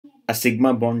a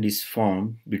sigma bond is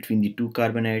formed between the two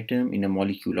carbon atoms in a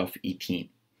molecule of ethene.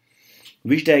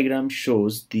 Which diagram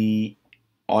shows the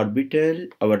orbital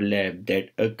overlap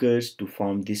that occurs to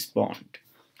form this bond?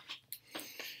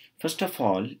 First of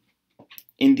all,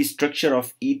 in the structure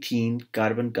of ethene,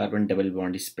 carbon-carbon double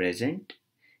bond is present,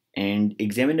 and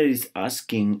examiner is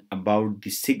asking about the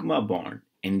sigma bond.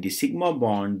 In the sigma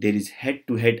bond, there is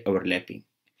head-to-head overlapping.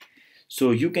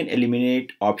 So you can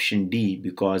eliminate option D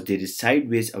because there is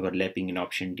sideways overlapping in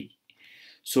option D.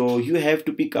 So you have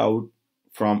to pick out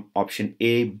from option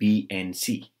A, B, and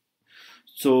C.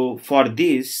 So for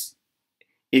this,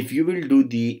 if you will do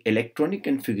the electronic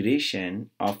configuration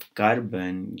of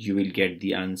carbon, you will get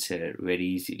the answer very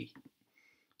easily.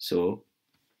 So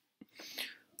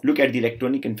look at the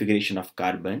electronic configuration of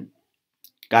carbon.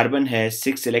 Carbon has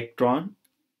 6 electrons.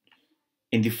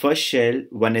 In the first shell,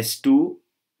 1s2,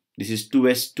 this is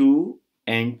 2s2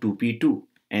 and 2p2.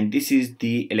 And this is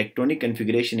the electronic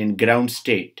configuration in ground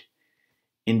state.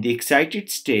 In the excited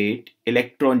state,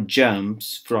 electron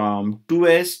jumps from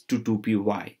 2s to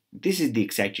 2py. This is the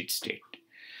excited state.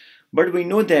 But we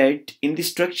know that in the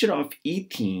structure of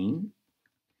ethene,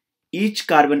 each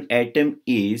carbon atom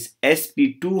is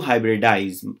sp2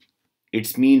 hybridized.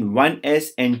 It means 1s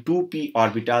and 2p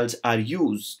orbitals are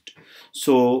used.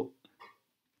 So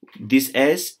this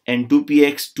s and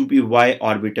 2px, 2py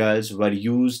orbitals were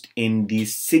used in the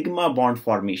sigma bond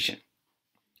formation.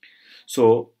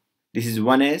 So this is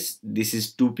 1s, this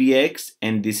is 2px,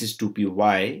 and this is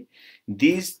 2py.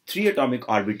 These three atomic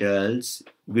orbitals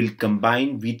will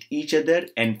combine with each other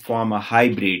and form a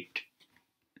hybrid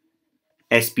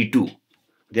sp2.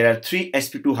 There are three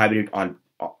sp2 hybrid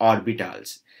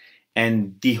orbitals,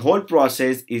 and the whole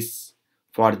process is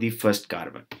for the first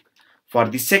carbon. For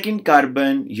the second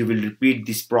carbon, you will repeat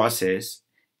this process,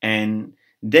 and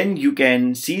then you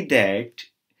can see that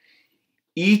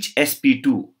each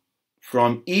sp2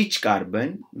 from each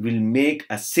carbon will make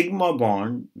a sigma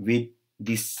bond with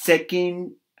the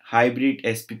second hybrid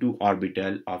sp2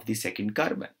 orbital of the second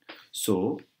carbon.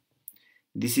 So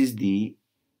this is the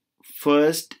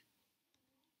first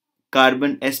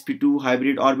carbon sp2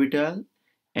 hybrid orbital,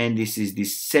 and this is the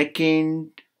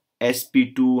second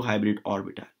sp2 hybrid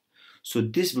orbital. So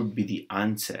this would be the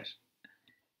answer.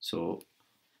 So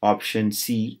option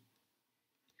C.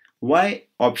 Why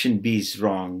option B is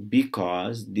wrong?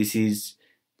 Because this is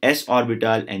s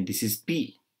orbital and this is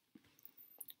p.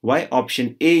 Why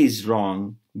option A is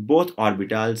wrong? Both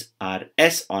orbitals are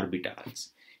s orbitals.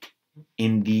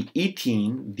 In the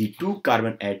ethene, the two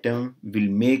carbon atom will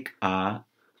make a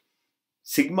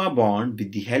sigma bond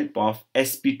with the help of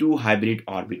sp2 hybrid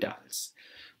orbitals.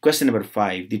 Question number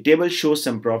 5. The table shows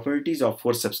some properties of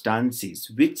 4 substances.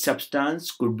 Which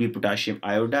substance could be potassium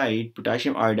iodide?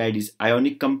 Potassium iodide is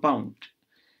ionic compound.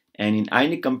 And in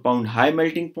ionic compound, high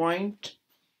melting point.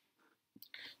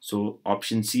 So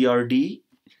option C or D.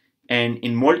 And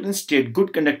in molten state,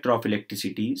 good conductor of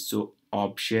electricity. So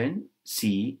option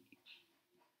C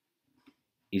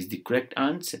is the correct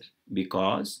answer,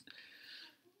 because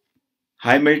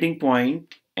high melting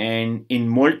point and in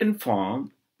molten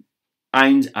form,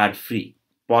 ions are free.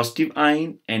 Positive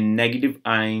ion and negative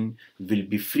ion will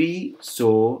be free,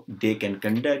 so they can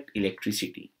conduct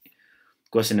electricity.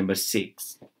 Question number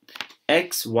 6.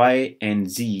 X, Y,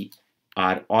 and Z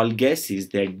are all gases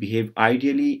that behave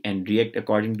ideally and react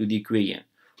according to the equation.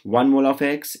 1 mole of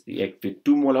X react with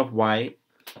 2 mole of Y,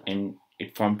 and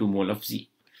it forms 2 mole of Z.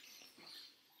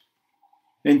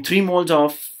 When 3 moles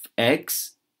of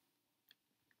X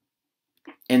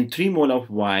and 3 mole of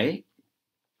Y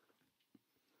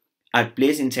are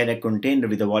placed inside a container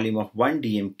with a volume of 1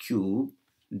 dm cube,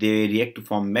 they react to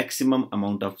form maximum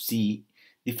amount of Z.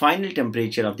 The final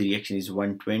temperature of the reaction is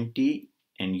 120,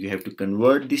 and you have to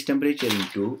convert this temperature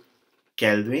into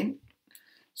Kelvin.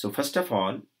 So first of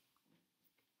all,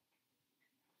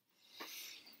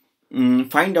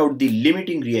 find out the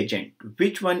limiting reagent.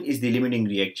 Which one is the limiting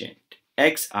reagent,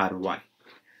 X or Y?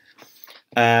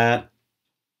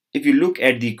 If you look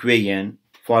at the equation,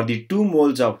 for the 2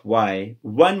 moles of Y,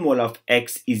 1 mole of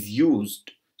X is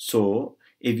used. So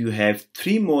if you have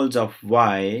 3 moles of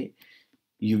Y,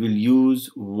 you will use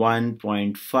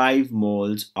 1.5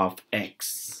 moles of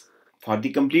X. For the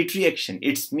complete reaction,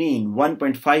 it means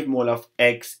 1.5 mole of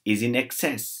X is in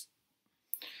excess.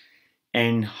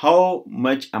 And how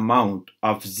much amount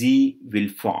of Z will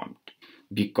form?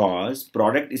 Because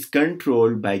product is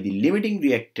controlled by the limiting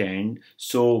reactant,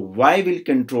 so Y will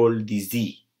control the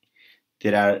Z.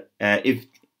 There are, if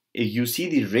you see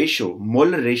the ratio,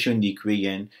 molar ratio in the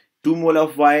equation, 2 mole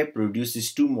of Y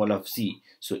produces 2 mole of Z.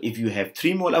 So if you have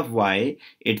 3 mole of Y,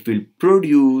 it will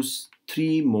produce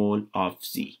 3 mole of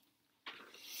Z.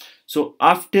 So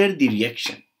after the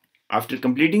reaction, after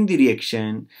completing the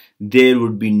reaction, there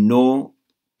would be no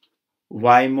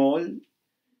Y mole,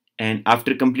 and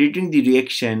after completing the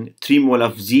reaction 3 mole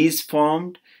of Z is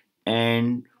formed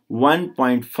and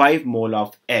 1.5 mole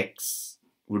of X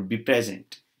would be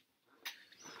present.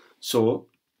 So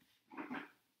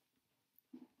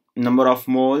number of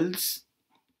moles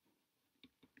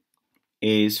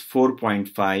is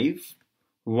 4.5.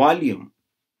 Volume,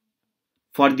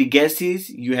 for the gases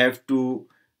you have to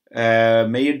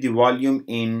measure the volume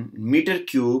in meter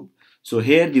cube. So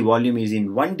here the volume is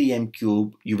in 1 dm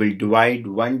cube. You will divide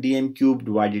 1 dm cube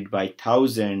divided by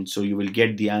 1000, so you will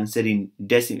get the answer in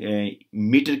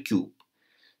meter cube.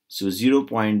 So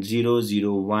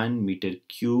 0.001 meter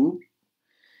cube,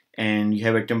 and you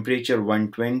have a temperature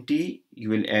 120. You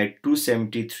will add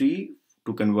 273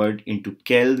 to convert into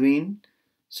Kelvin.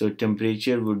 So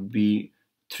temperature would be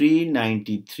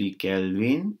 393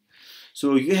 Kelvin.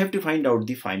 So you have to find out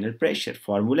the final pressure.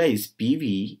 Formula is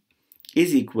PV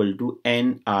is equal to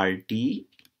nRT.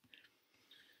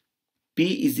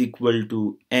 P is equal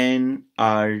to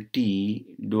nRT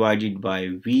divided by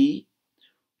V.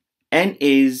 N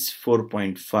is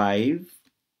 4.5.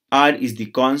 R is the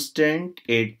constant,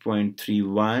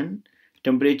 8.31.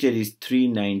 Temperature is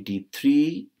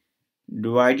 393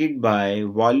 divided by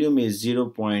volume is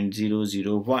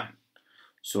 0.001.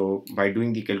 So by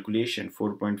doing the calculation,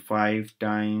 4.5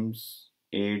 times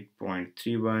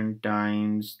 8.31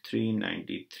 times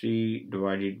 393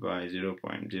 divided by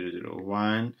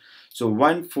 0.001, so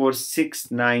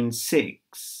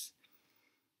 14696.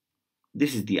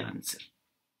 This is the answer.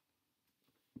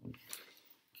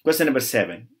 Question number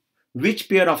 7. Which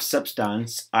pair of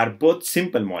substances are both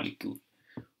simple molecule?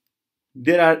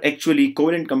 There are actually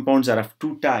covalent compounds are of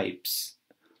two types.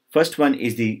 First one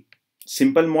is the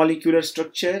simple molecular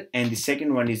structure, and the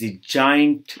second one is the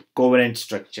giant covalent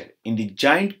structure. In the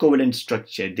giant covalent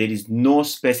structure, there is no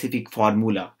specific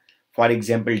formula. For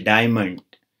example, diamond.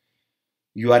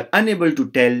 You are unable to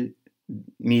tell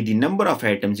me the number of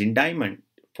atoms in diamond.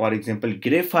 For example,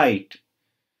 graphite.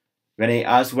 When I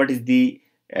ask what is the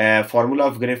formula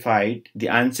of graphite, the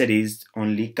answer is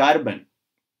only carbon.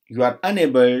 You are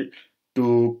unable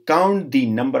to count the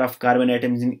number of carbon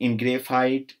atoms in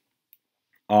graphite,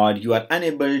 or you are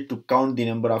unable to count the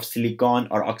number of silicon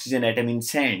or oxygen atom in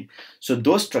sand. So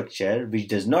those structure which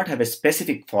does not have a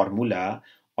specific formula,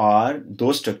 or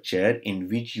those structure in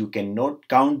which you cannot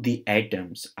count the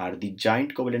atoms, are the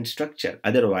giant covalent structure.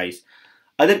 Otherwise,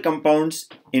 other compounds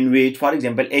in which, for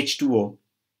example, H2O,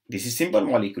 this is simple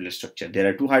molecular structure. There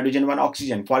are 2 hydrogen, 1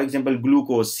 oxygen. For example,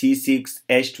 glucose,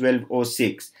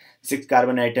 C6H12O6, 6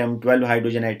 carbon atom, 12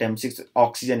 hydrogen atom, 6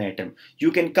 oxygen atom.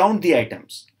 You can count the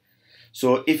atoms.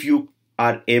 So if you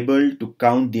are able to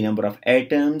count the number of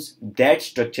atoms, that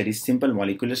structure is simple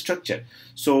molecular structure.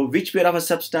 So which pair of a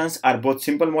substance are both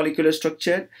simple molecular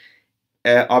structure?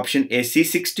 Option A,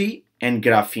 C60 and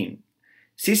graphene.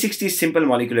 C60 is simple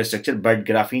molecular structure, but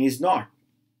graphene is not.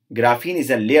 Graphene is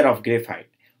a layer of graphite.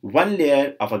 One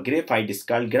layer of a graphite is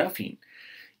called graphene.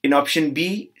 In option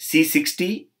B,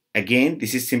 C60, again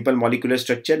this is simple molecular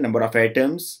structure. Number of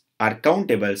atoms are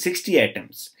countable, 60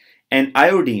 atoms. And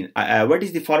iodine, what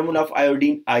is the formula of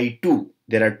iodine? I2.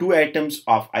 There are 2 atoms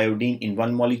of iodine in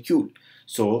one molecule.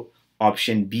 So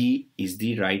option B is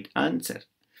the right answer.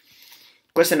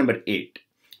 Question number 8.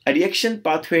 A reaction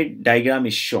pathway diagram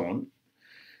is shown.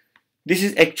 This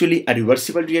is actually a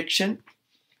reversible reaction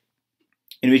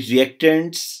in which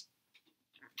reactants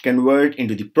convert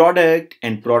into the product,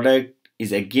 and product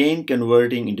is again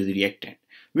converting into the reactant.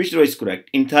 Which row is correct?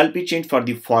 Enthalpy change for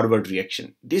the forward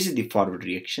reaction. This is the forward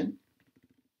reaction.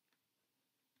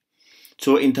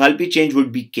 So enthalpy change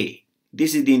would be K.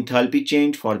 This is the enthalpy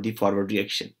change for the forward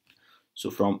reaction.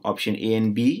 So from option A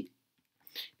and B.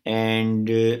 And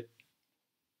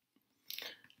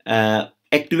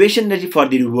activation energy for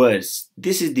the reverse.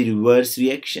 This is the reverse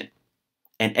reaction.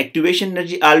 And activation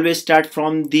energy always start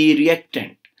from the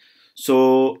reactant.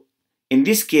 So in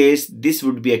this case, this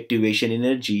would be activation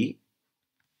energy,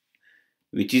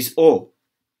 which is O.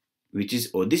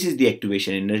 This is the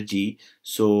activation energy.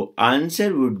 So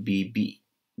answer would be B.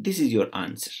 This is your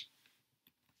answer.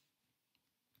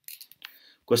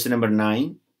 Question number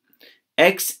 9.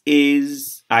 X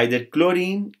is either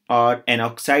chlorine or an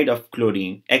oxide of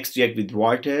chlorine. X react with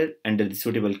water under the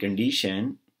suitable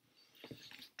condition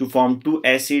to form 2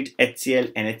 acids,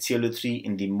 HCl and HClO3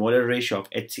 in the molar ratio of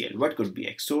HCl. What could be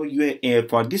X? So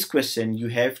for this question, you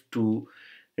have to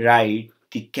write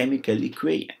the chemical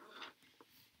equation.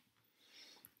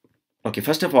 Okay,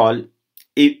 first of all,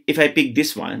 if I pick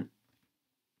this one,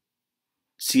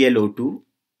 ClO2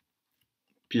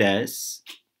 plus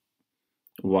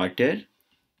water.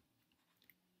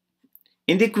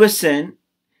 In the question,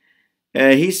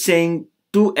 he's saying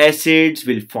two acids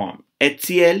will form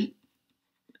HCl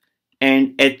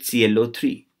and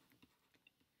HClO3,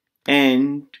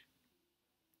 and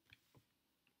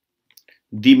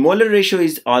the molar ratio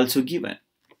is also given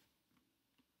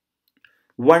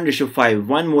 1:5.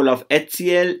 1 mole of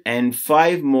HCl and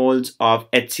 5 moles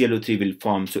of HClO3 will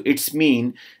form. So it's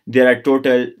mean there are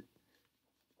total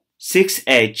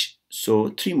 6H, so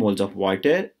 3 moles of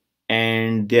water,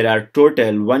 and there are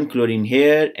total 1 chlorine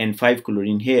here and 5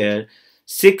 chlorine here,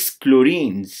 6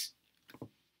 chlorines.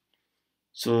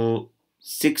 So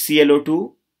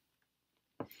 6Cl2.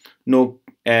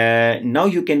 Now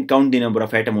you can count the number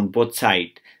of atoms on both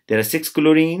sides. There are 6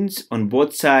 chlorines on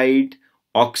both sides.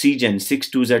 Oxygen, 6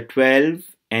 2s are 12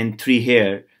 and 3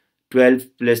 here.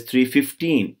 12 plus 3,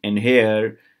 15. And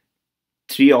here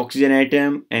 3 oxygen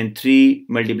atom and 3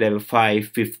 multiplied by 5,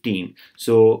 15.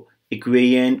 So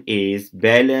equation is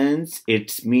balance.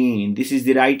 It's mean this is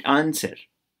the right answer.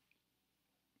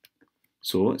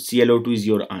 So ClO2 is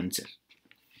your answer.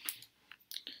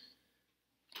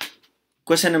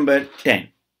 Question number 10.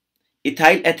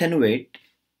 Ethyl ethanoate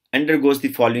undergoes the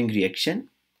following reaction.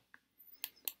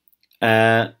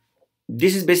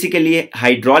 This is basically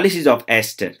hydrolysis of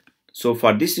ester. So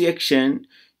for this reaction,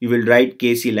 you will write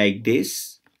Kc like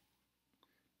this: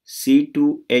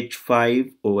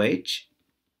 C2H5OH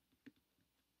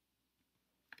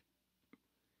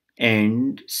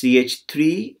and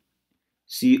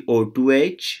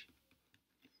CH3CO2H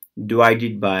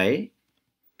divided by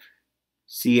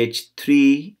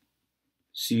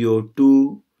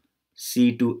CH3CO2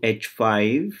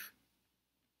 C2H5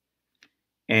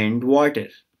 and water.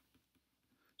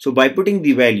 So by putting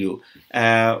the value,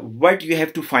 what you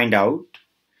have to find out,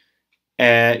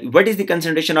 what is the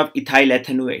concentration of ethyl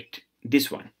ethanoate? This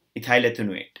one, ethyl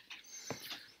ethanoate.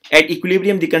 At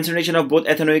equilibrium, the concentration of both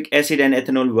ethanoic acid and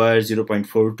ethanol were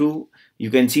 0.42.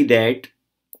 You can see that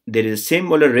there is the same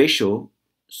molar ratio.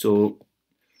 So,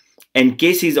 and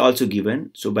Kc is also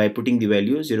given. So by putting the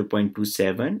value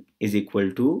 0.27 is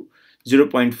equal to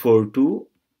 0.42,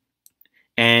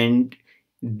 and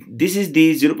this is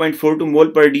the 0.42 mole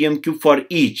per dm cube for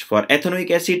each, for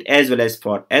ethanoic acid as well as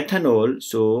for ethanol.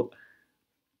 So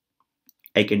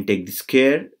I can take the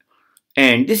square,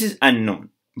 and this is unknown,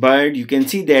 but you can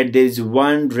see that there is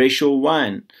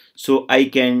 1:1. So I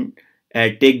can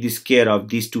take the square of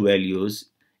these two values,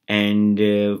 and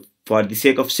for the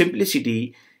sake of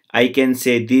simplicity, I can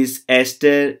say this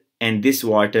ester and this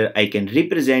water, I can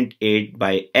represent it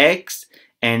by X,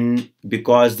 and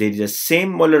because there is a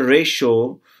same molar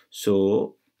ratio,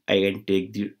 so I can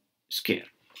take the square.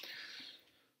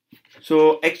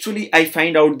 So actually I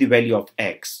find out the value of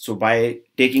X. So by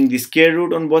taking the square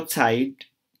root on both sides,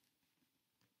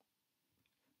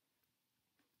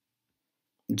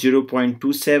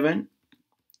 0.27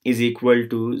 is equal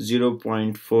to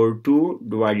 0.42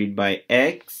 divided by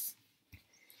X.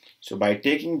 So by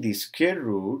taking the square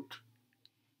root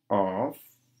of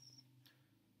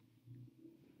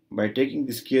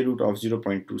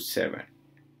 0.27,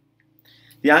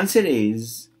 the answer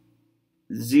is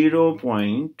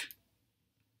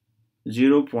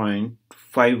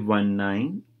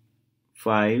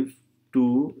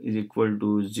 0.51952 is equal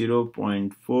to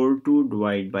 0.42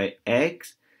 divided by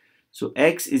X. So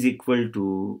X is equal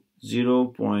to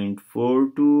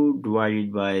 0.42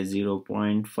 divided by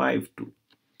 0.52.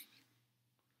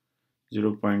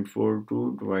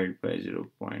 0.42 divided by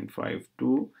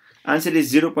 0.52. Answer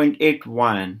is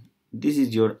 0.81. This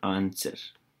is your answer.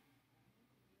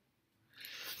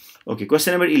 Okay,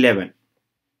 question number 11.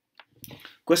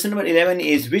 Question number 11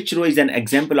 is, which row is an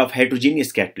example of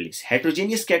heterogeneous catalyst?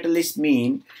 Heterogeneous catalyst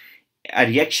mean a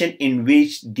reaction in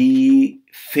which the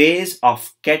phase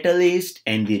of catalyst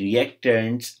and the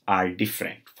reactants are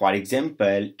different. For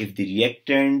example, if the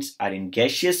reactants are in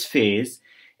gaseous phase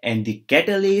and the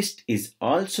catalyst is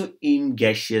also in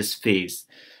gaseous phase,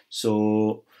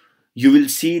 so you will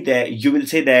say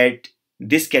that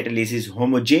this catalyst is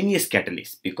homogeneous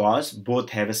catalyst because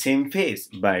both have a same phase.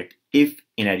 But if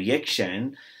in a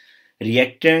reaction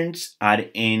reactants are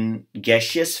in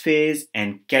gaseous phase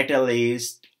and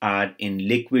catalysts are in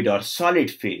liquid or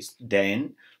solid phase,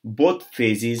 then both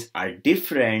phases are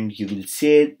different. You will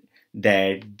say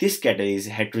that this catalyst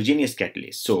is heterogeneous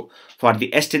catalyst. So for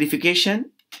the esterification,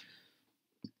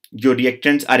 your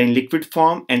reactants are in liquid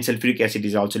form and sulfuric acid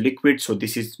is also liquid, so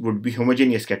this would be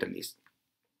homogeneous catalyst.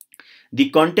 The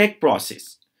contact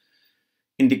process.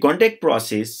 In the contact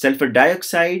process, sulfur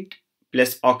dioxide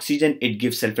plus oxygen, it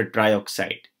gives sulfur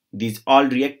trioxide. These all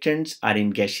reactants are in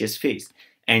gaseous phase.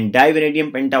 and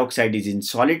divanadium pentoxide is in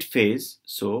solid phase.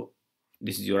 So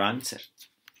this is your answer.